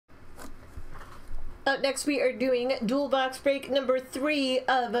Up next, we are doing dual box break number 3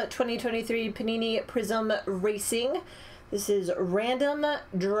 of 2023 Panini Prizm Racing. This is random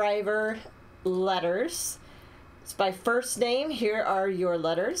driver letters. It's by first name. Here are your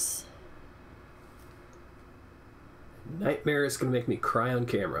letters. Nightmare is going to make me cry on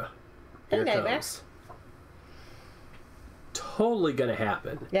camera. Here it comes. Totally going to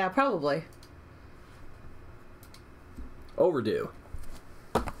happen. Yeah, probably. Overdue.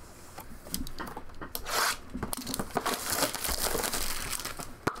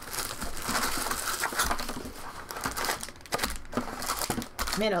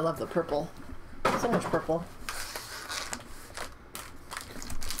 Man, I love the purple. So much purple.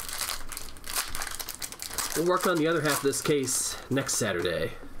 We'll work on the other half of this case next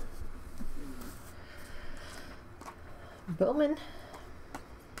Saturday. Bowman.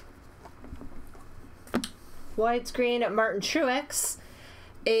 Widescreen Martin Truex.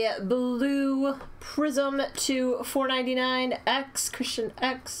 A blue Prizm to 499 X Christian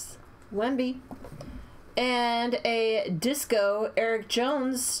X Wemby. And a disco Eric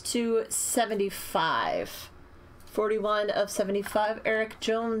Jones to 75. 41 of 75 Eric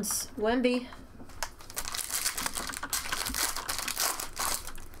Jones Wemby.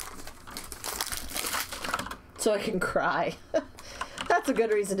 So I can cry. That's a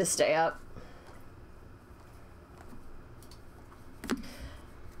good reason to stay up.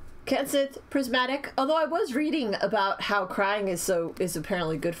 Kenseth Prismatic. Although I was reading about how crying is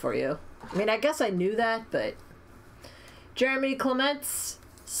apparently good for you. I mean, I guess I knew that, but Jeremy Clements,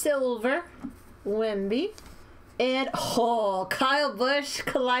 Silver, Wemby, and Kyle Busch,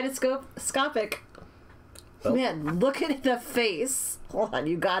 Kaleidoscopic. Oh. Man, look at the face. Hold on,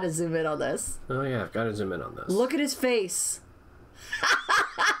 you gotta zoom in on this. Oh yeah, I've gotta zoom in on this. Look at his face.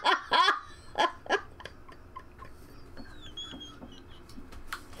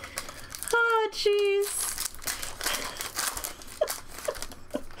 Oh, jeez.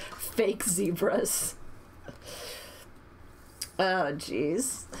 Fake zebras. Oh,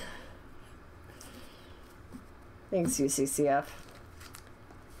 jeez. Thanks, UCCF.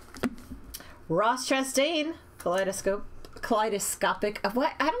 Ross Chastain, kaleidoscopic.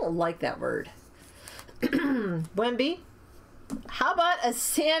 What? I don't like that word. Wemby. How about a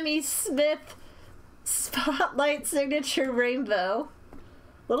Sammy Smith Spotlight Signature Rainbow?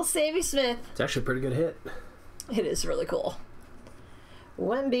 Little Sammy Smith. It's actually a pretty good hit. It is really cool.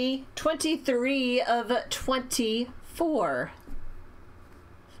 Wemby, 23 of 24.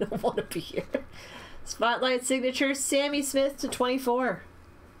 I don't want to be here. Spotlight Signature, Sammy Smith to 24.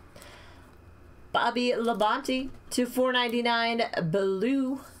 Bobby Labonte to 499.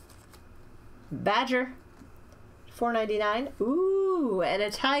 Blue Badger, 499. Ooh, and a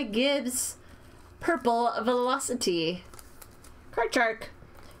Ty Gibbs Purple Velocity. Card Shark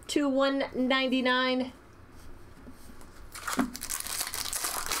to 199.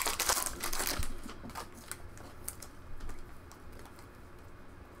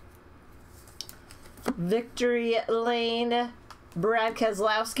 Victory Lane, Brad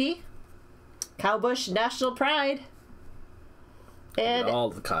Keselowski, Kyle Busch, National Pride, and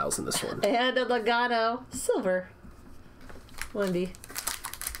all the Kyles in this one. And a Logano, Silver, Wemby.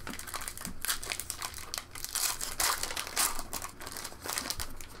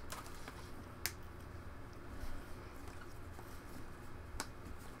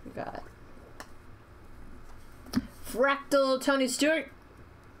 We got Fractal Tony Stewart.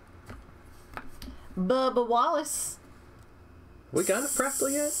 Bubba Wallace. We got a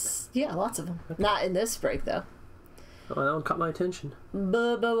Fractal yet? Yeah, lots of them. Okay. Not in this break, though. Oh, that one caught my attention.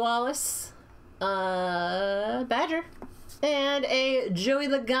 Bubba Wallace. Badger. And a Joey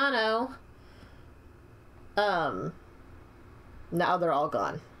Logano. Now they're all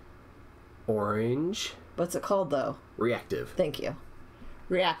gone. Orange. What's it called, though? Reactive. Thank you.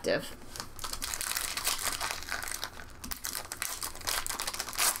 Reactive.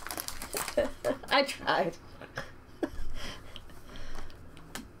 I tried.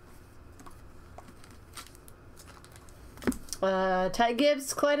 Ty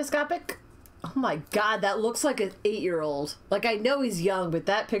Gibbs, Kaleidoscopic. Oh my god, that looks like an 8-year-old. Like, I know he's young, but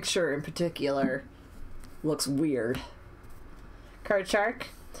that picture in particular looks weird. Card Shark.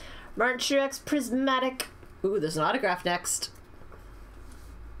 Martin Truex, Prismatic. Ooh, there's an autograph next.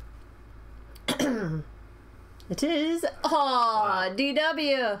 It is. Aw, wow.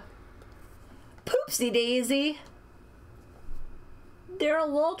 DW. Poopsie Daisy. Daryl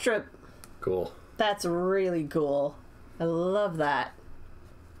Waltrip. Cool. That's really cool. I love that.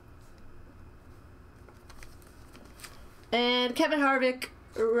 And Kevin Harvick,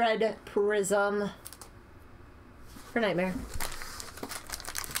 Red Prizm for Nightmare.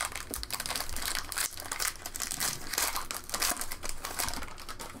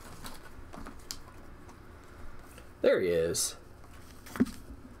 There he is.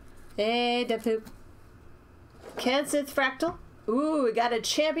 Hey, da poop. Kenseth Fractal. Ooh, we got a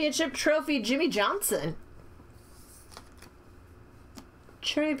championship trophy, Jimmy Johnson.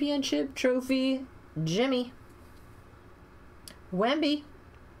 Championship trophy, Jimmy. Wemby.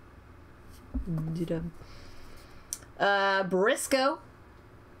 Briscoe.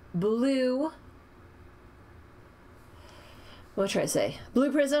 Blue. What should I say?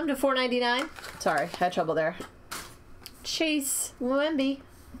 Blue Prizm to $4.99. Sorry, had trouble there. Chase Wemby.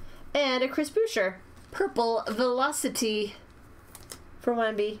 And a Chris Boucher. Purple Velocity for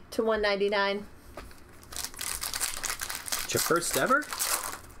Wemby to $1.99. It's your first ever?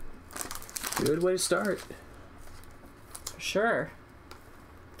 Good way to start. Sure.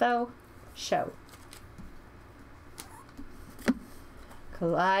 Faux show.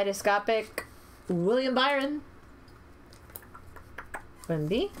 Kaleidoscopic William Byron.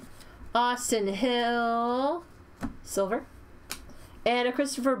 Wemby. Austin Hill. Silver. And a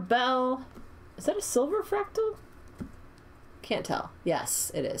Christopher Bell. Is that a silver fractal? Can't tell.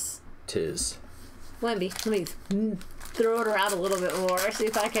 Yes, it is. Tis. Wemby. Let me throw it around a little bit more. See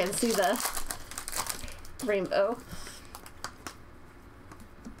if I can see the rainbow.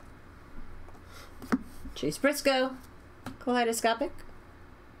 Chase Briscoe. Kaleidoscopic.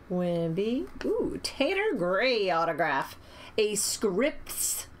 Wemby. Ooh, Tanner Gray autograph. A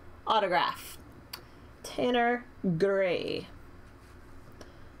Scripts autograph. Tanner Gray.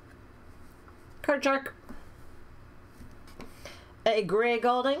 Card Shark. A Gray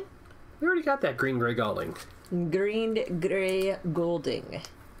Golding. We already got that green gray Golding. Green Gray Golding.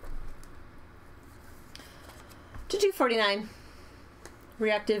 To $2.49.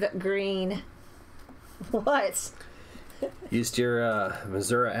 Reactive Green. What? Used your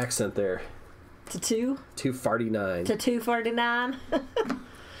Missouri accent there. To $2.49. To $2.49.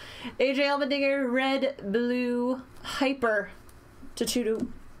 AJ Allmendinger Red Blue Hyper to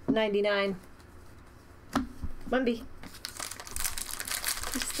 $2.99. Wemby.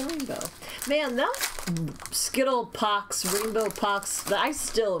 It's the rainbow. Man, that Skittle Pox, Rainbow Pox, I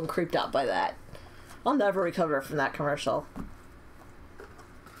still am creeped out by that. I'll never recover from that commercial.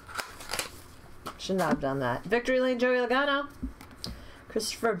 Should not have done that. Victory Lane Joey Logano.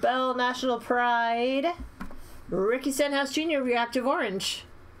 Christopher Bell, National Pride. Ricky Stenhouse Jr., Reactive Orange.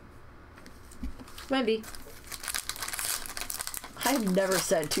 Maybe. I've never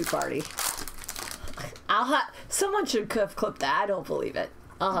said two-party. Someone should have clipped that. I don't believe it.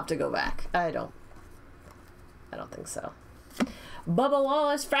 I'll have to go back. I don't think so. Bubba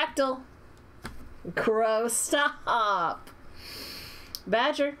Wallace, Fractal. Crow, stop.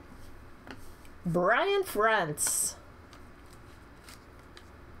 Badger. Brian Frantz.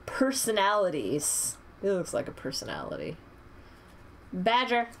 Personalities. It looks like a personality.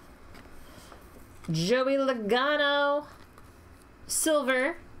 Badger. Joey Logano.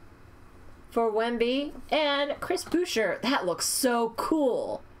 Silver for Wemby. And Chris Boucher. That looks so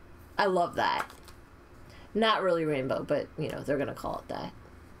cool. I love that. Not really rainbow, but, you know, they're going to call it that.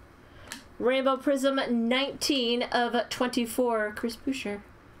 Rainbow Prizm 19 of 24. Chris Boucher.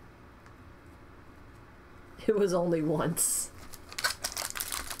 It was only once.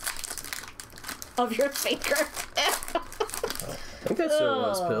 Of your finger. I think that's what it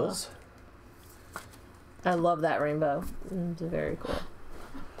was, Pills. I love that rainbow. It's very cool.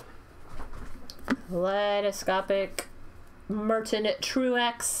 Kaleidoscopic Merton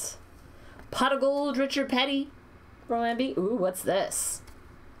Truex. Pot of Gold Richard Petty. Wemby. Ooh, what's this?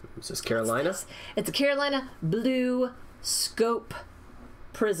 Is this Carolina? It's a Carolina Blue Scope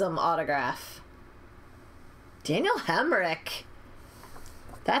Prizm autograph. Daniel Hemrick.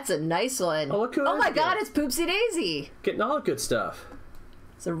 That's a nice one. Oh, look who oh my good. God, it's Poopsie Daisy. Getting all the good stuff.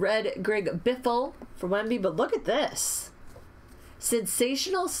 It's a red Greg Biffle for Wemby, but look at this.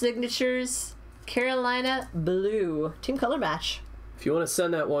 Sensational Signatures, Carolina Blue. Team color match. If you want to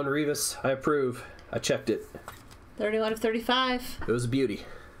send that one, Revis, I approve. I checked it. 31 of 35. It was a beauty.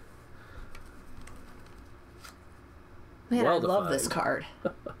 Man, Well I love defined. this card.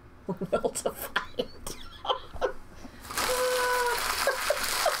 Well defined.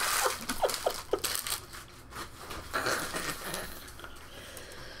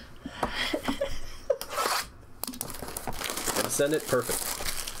 Send it perfect.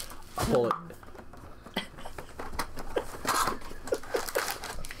 I'll pull it.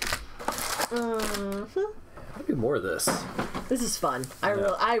 I'll do more of this. This is fun.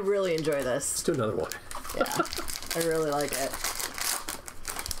 I really enjoy this. Let's do another one. Yeah, I really like it.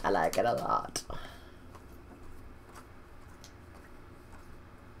 I like it a lot.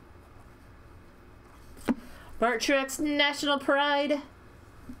 Bart Truex, National Pride.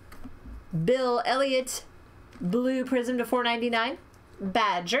 Bill Elliott. Blue Prizm to $4.99.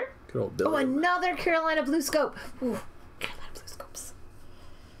 Badger. Good old Billy. Oh, another Carolina Blue Scope. Ooh, Carolina Blue Scopes.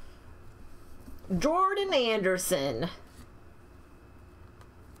 Jordan Anderson.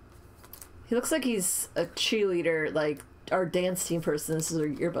 He looks like he's a cheerleader, like our dance team person. This is a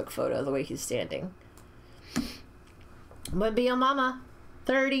yearbook photo, the way he's standing. Wemby Mama,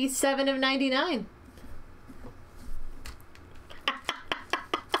 37 of 99.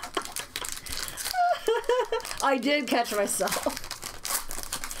 I did catch myself.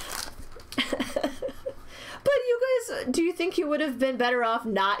 But you guys, do you think you would have been better off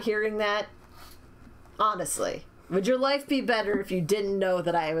not hearing that? Honestly. Would your life be better if you didn't know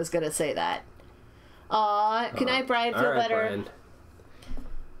that I was going to say that? Aw, good night, Brian. Feel better. Brian.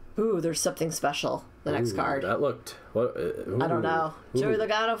 Ooh, there's something special. The next card. That looked... What? I don't know. Joey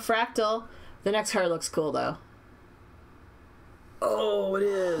Logano Fractal. The next card looks cool, though. Oh, it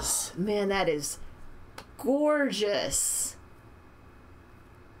is. Man, that is gorgeous.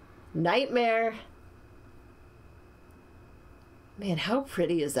 Nightmare. Man, how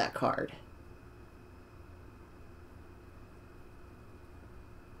pretty is that card?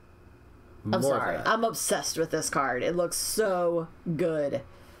 I'm sorry. I'm obsessed with this card. It looks so good.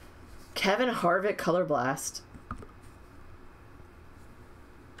 Kevin Harvick Color Blast.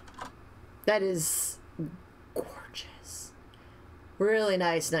 That is gorgeous. Really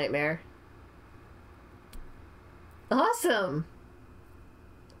nice, Nightmare. Awesome.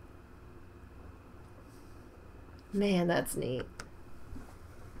 Man, that's neat.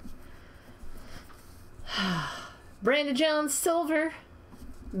 Brandon Jones, Silver.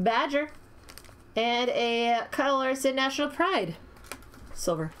 Badger. And a Kyle Larson National Pride.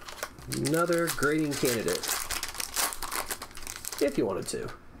 Silver. Another grading candidate. If you wanted to.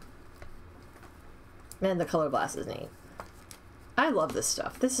 Man, the Color Blast is neat. I love this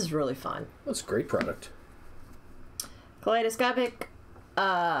stuff. This is really fun. That's a great product. Kaleidoscopic.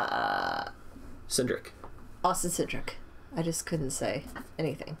 Cindric. Austin Cindric. I just couldn't say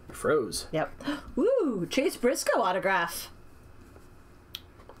anything. Froze. Yep. Woo! Chase Briscoe autograph.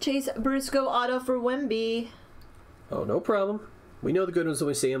 Chase Briscoe auto for Wemby. Oh, no problem. We know the good ones when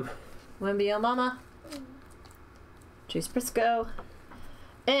we see them. Wemby Mama. Chase Briscoe.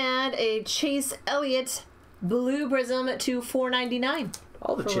 And a Chase Elliott Blue Prizm to $4.99.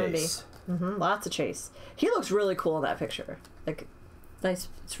 All the Chase. Lots of Chase. He looks really cool in that picture. Like, nice.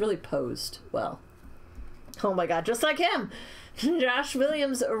 It's really posed well. Oh my god, just like him. Josh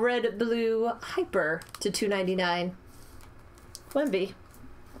Williams Red Blue Hyper to $2.99. Wemby.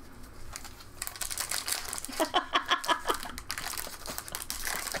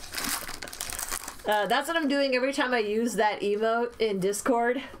 That's what I'm doing every time I use that emote in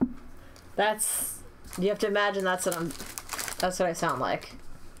Discord. You have to imagine that's what I sound like.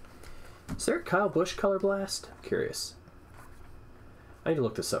 Is there a Kyle Busch Color Blast? I'm curious. I need to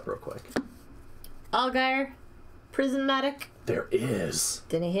look this up real quick. Allgaier, Prismatic. There is.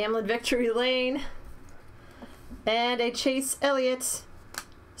 Denny Hamlin Victory Lane. And a Chase Elliott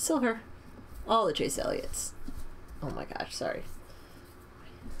Silver. All the Chase Elliots. Oh my gosh, sorry.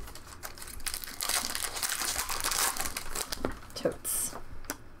 Totes.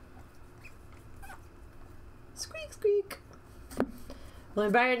 Squeak, squeak.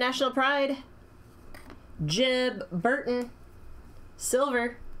 William Byron National Pride. Jib Burton.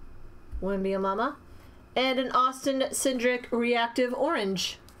 Silver. Wemby Mama. And an Austin Cindric Reactive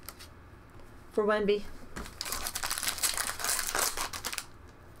Orange for Wemby.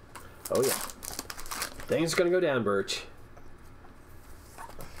 Oh, yeah. Things are going to go down, Birch.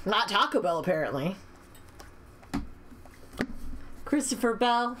 Not Taco Bell, apparently. Christopher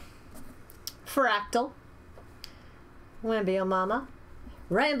Bell. Fractal. Wemby Mama.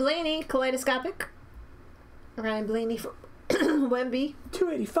 Ryan Blaney, Kaleidoscopic. Ryan Blaney for Wemby.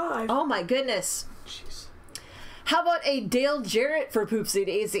 $2.85. Oh my goodness. Jeez. How about a Dale Jarrett for Poopsie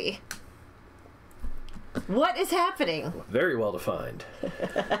Daisy? What is happening? Very well defined.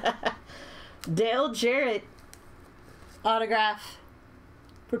 Dale Jarrett autograph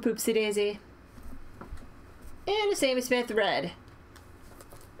for Poopsie Daisy. And a Sammy Smith red.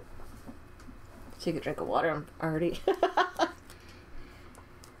 Take a drink of water. I'm already...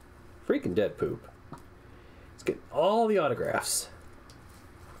 Freaking dead poop. Let's get all the autographs.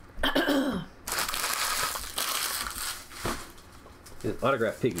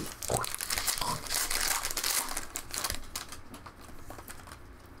 Autograph piggy.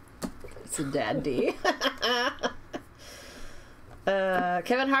 It's a daddy.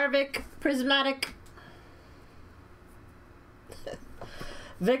 Kevin Harvick, Prismatic.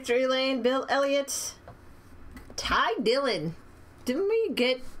 Victory Lane, Bill Elliott. Ty Dillon. Didn't we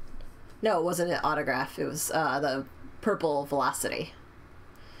get No, it wasn't an autograph. It was the purple Velocity.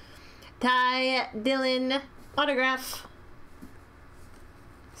 Ty Dillon autograph.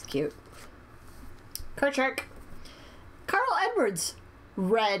 It's cute. Card Shark. Carl Edwards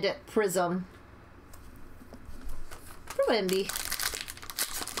red Prizm. For Wemby.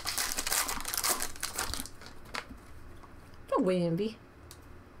 For Wemby.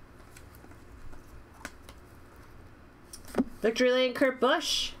 Victory Lane Kurt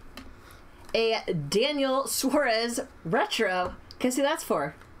Busch. A Daniel Suarez retro. Guess who that's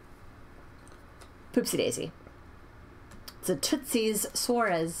for? Poopsie Daisy. It's a Tootsie's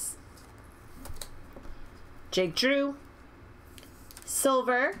Suarez. Jake Drew.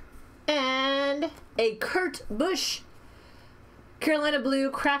 Silver. And a Kurt Busch. Carolina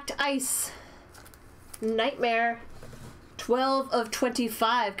Blue Cracked Ice. Nightmare. 12 of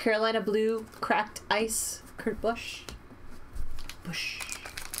 25. Carolina Blue Cracked Ice. Kurt Busch. Busch.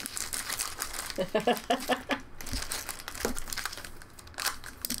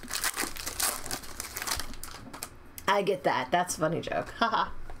 I get that. That's a funny joke.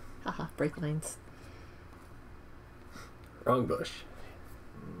 Haha. Haha. Break lines. Wrong Bush.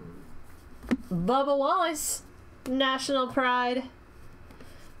 Bubba Wallace. National Pride.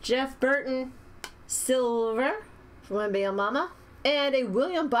 Jeff Burton. Silver. From Wemby Mama. And a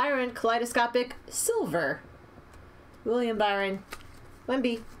William Byron Kaleidoscopic Silver. William Byron.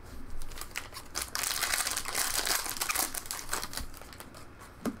 Wemby.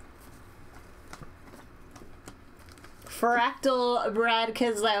 Fractal Brad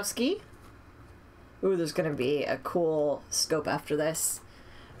Keselowski. Ooh, there's going to be a cool scope after this.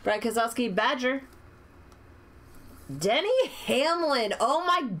 Brad Keselowski Badger. Denny Hamlin. Oh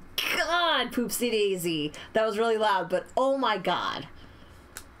my god, Poopsie Daisy. That was really loud, but oh my god.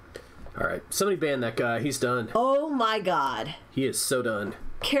 Alright, somebody ban that guy. He's done. Oh my god. He is so done.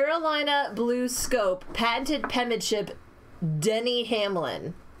 Carolina Blue Scope. Patented penmanship. Denny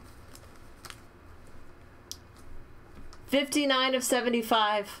Hamlin. 59 of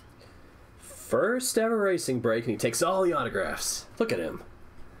 75. First ever racing break, and he takes all the autographs. Look at him.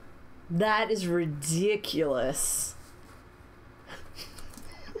 That is ridiculous.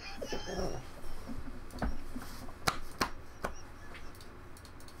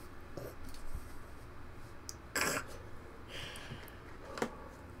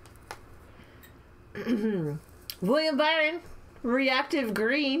 William Byron, Reactive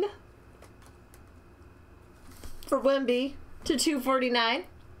Green. For Wemby to 249.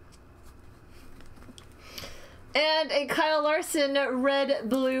 And a Kyle Larson red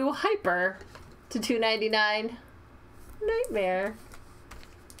blue hyper to 299. Nightmare.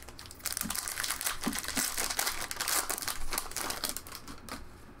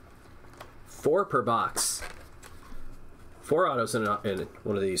 Four per box. 4 autos in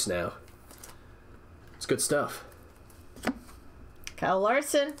one of these now. It's good stuff. Kyle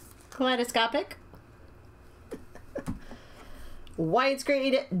Larson, Kaleidoscopic.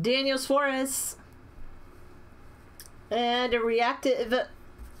 Widescreen Daniel Suarez. And a reactive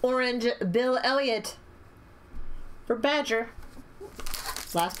orange Bill Elliott for Badger.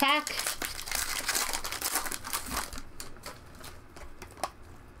 Last pack.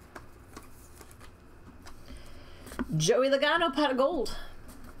 Joey Logano pot of gold.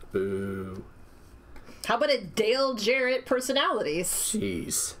 Boo. How about a Dale Jarrett personalities?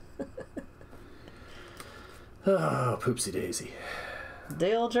 Jeez. Oh, Poopsie Daisy.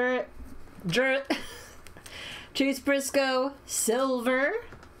 Dale Jarrett. Chase Briscoe, silver.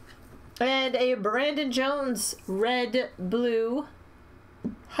 And a Brandon Jones, red, blue,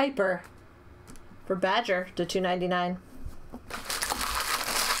 hyper for Badger to 299.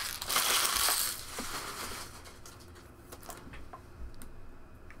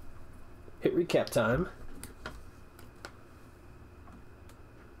 Hit recap time.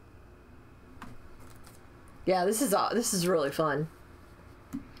 Yeah, this is really fun.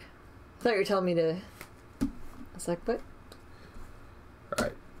 I thought you were telling me to. I was like, what? All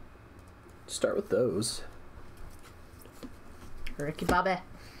right. Start with those. Ricky Bobby.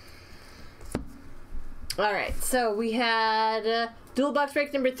 All right, so we had dual box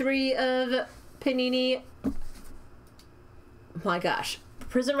break number 3 of Panini. My gosh,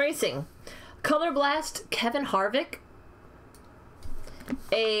 Prizm Racing, Color Blast, Kevin Harvick.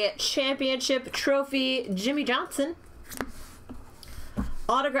 A championship trophy, Jimmy Johnson.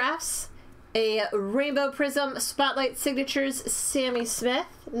 Autographs, a Rainbow Prism Spotlight Signatures, Sammy Smith,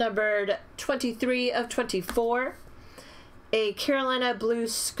 numbered 23 of 24. A Carolina Blue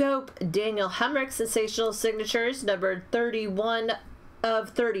Scope, Daniel Hemrick, Sensational Signatures, numbered 31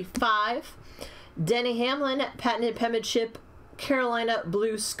 of 35. Denny Hamlin, Patented Penmanship, Carolina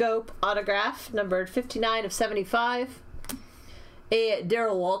Blue Scope autograph, numbered 59 of 75. A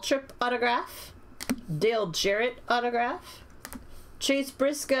Darryl Waltrip autograph. Dale Jarrett autograph. Chase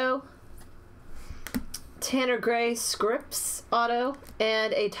Briscoe. Tanner Gray Scripps auto.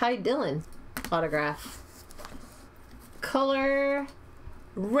 And a Ty Dillon autograph. Color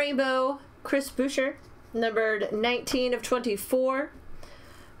Rainbow Chris Boucher, numbered 19 of 24.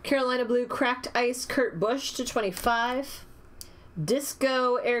 Carolina Blue Cracked Ice Kurt Busch to 25.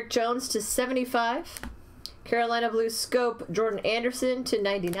 Disco Eric Jones to 75. Carolina Blue Scope Jordan Anderson to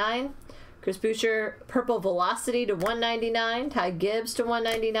 99. Chris Boucher Purple Velocity to 199. Ty Gibbs to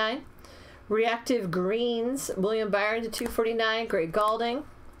 199. Reactive Greens William Byron to 249. Greg Galding.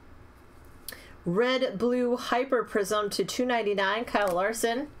 Red Blue Hyper Prism to 299. Kyle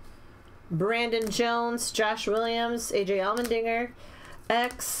Larson. Brandon Jones, Josh Williams, AJ Allmendinger,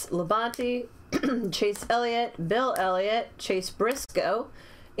 X Labonte, Chase Elliott, Bill Elliott, Chase Briscoe,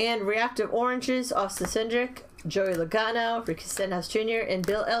 and Reactive Oranges, Austin Cindric, Joey Logano, Ricky Stenhouse Jr., and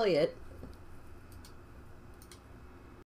Bill Elliott